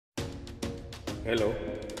Hello,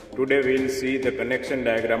 today we will see the connection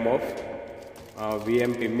diagram of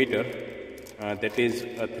VMP meter, that is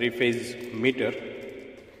a 3-phase meter.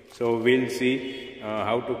 So we will see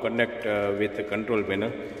how to connect with the control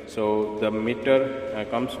panel. So the meter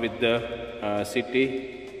comes with the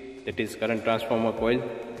CT, that is current transformer coil.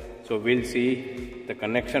 So we will see the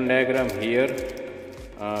connection diagram here.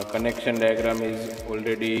 Connection diagram is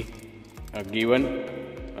already given.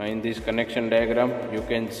 In this connection diagram you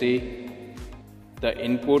can see the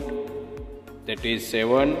input, that is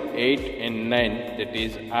 7, 8 and 9, that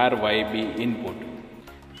is RYB input.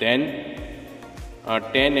 Then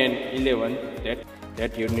 10 and 11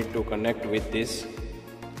 that you need to connect with this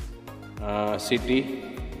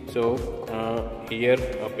CT. So here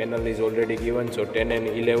a panel is already given, so 10 and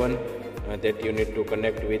 11 that you need to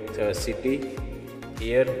connect with CT.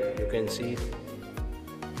 Here you can see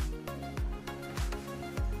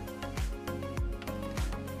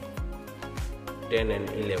 (10) and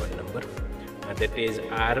 11 number, that is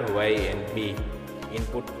R, Y and B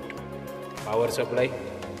input power supply.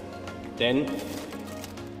 Then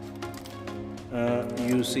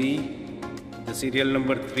you see the serial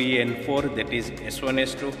number 3 and 4, that is S1,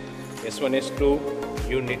 S2. S1, S2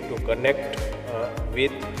 you need to connect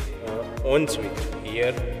with on switch.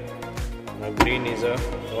 Here green is a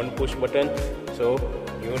on push button, so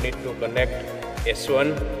you need to connect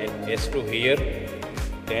S1 and S2 here.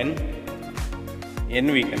 Then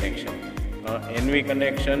NV connection. NV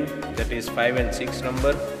connection, that is 5 and 6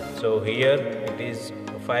 number. So here it is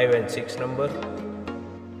 5 and 6 number.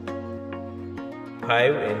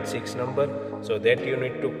 5 and 6 number. So that you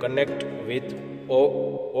need to connect with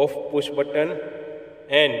off push button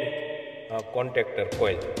and contactor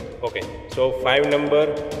coil. Okay. So 5 number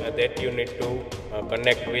that you need to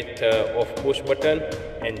connect with off push button,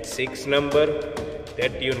 and 6 number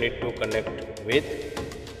that you need to connect with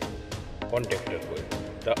contactor coil.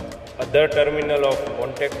 The other terminal of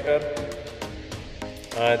contactor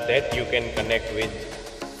that you can connect with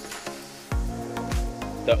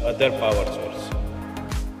the other power source.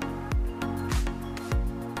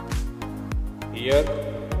 Here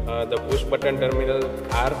the push button terminal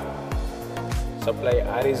R, supply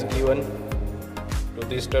R is given to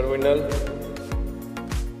this terminal.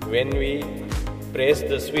 When we press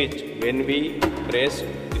the switch, when we press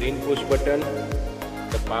green push button,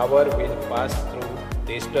 the power will pass through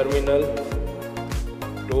this terminal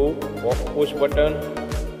to off push button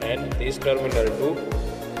and this terminal to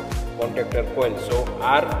contactor coil. So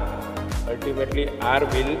R, ultimately R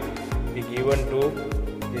will be given to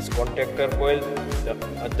this contactor coil. The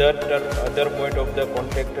other point of the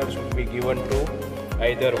contactor should be given to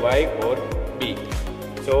either Y or B.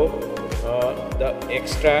 So the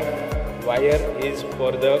extra wire is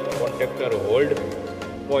for the contactor hold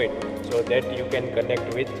point, so that you can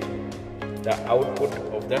connect with the output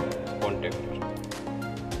of the contactor.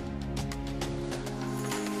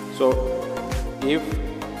 So if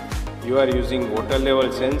you are using water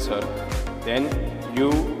level sensor, then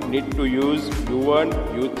you need to use U1,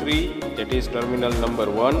 U3, that is terminal number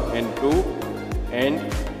 1 and 2, and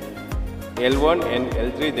L1 and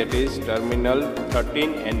L3, that is terminal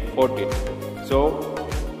 13 and 14. So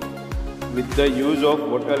with the use of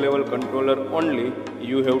water level controller only,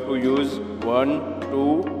 you have to use 1,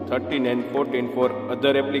 2, 13 and 14. For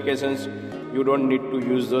other applications you don't need to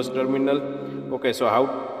use those terminal. Okay, so how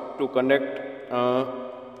to connect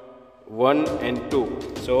 1 and 2?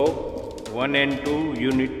 So 1 and 2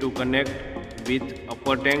 you need to connect with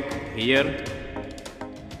upper tank. Here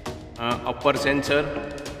upper sensor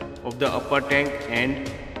of the upper tank, and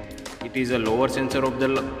it is a lower sensor of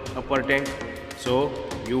the upper tank. So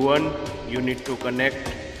U1 you need to connect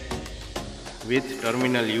with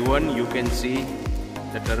terminal U1. You can see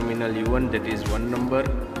the terminal U1, that is 1 number,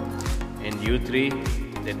 and U3,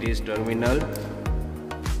 that is terminal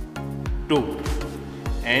 2.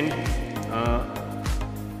 And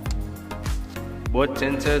both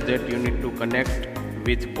sensors that you need to connect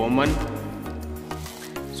with common.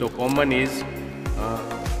 So common is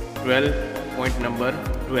 12, point number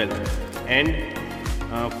 12, and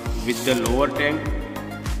with the lower tank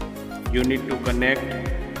you need to connect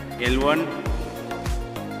L1,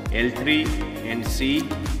 L3 and C.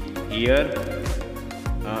 Here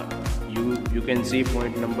you can see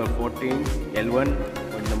point number 14 L1,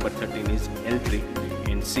 point number 13 is L3,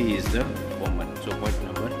 and C is the common, so point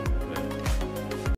number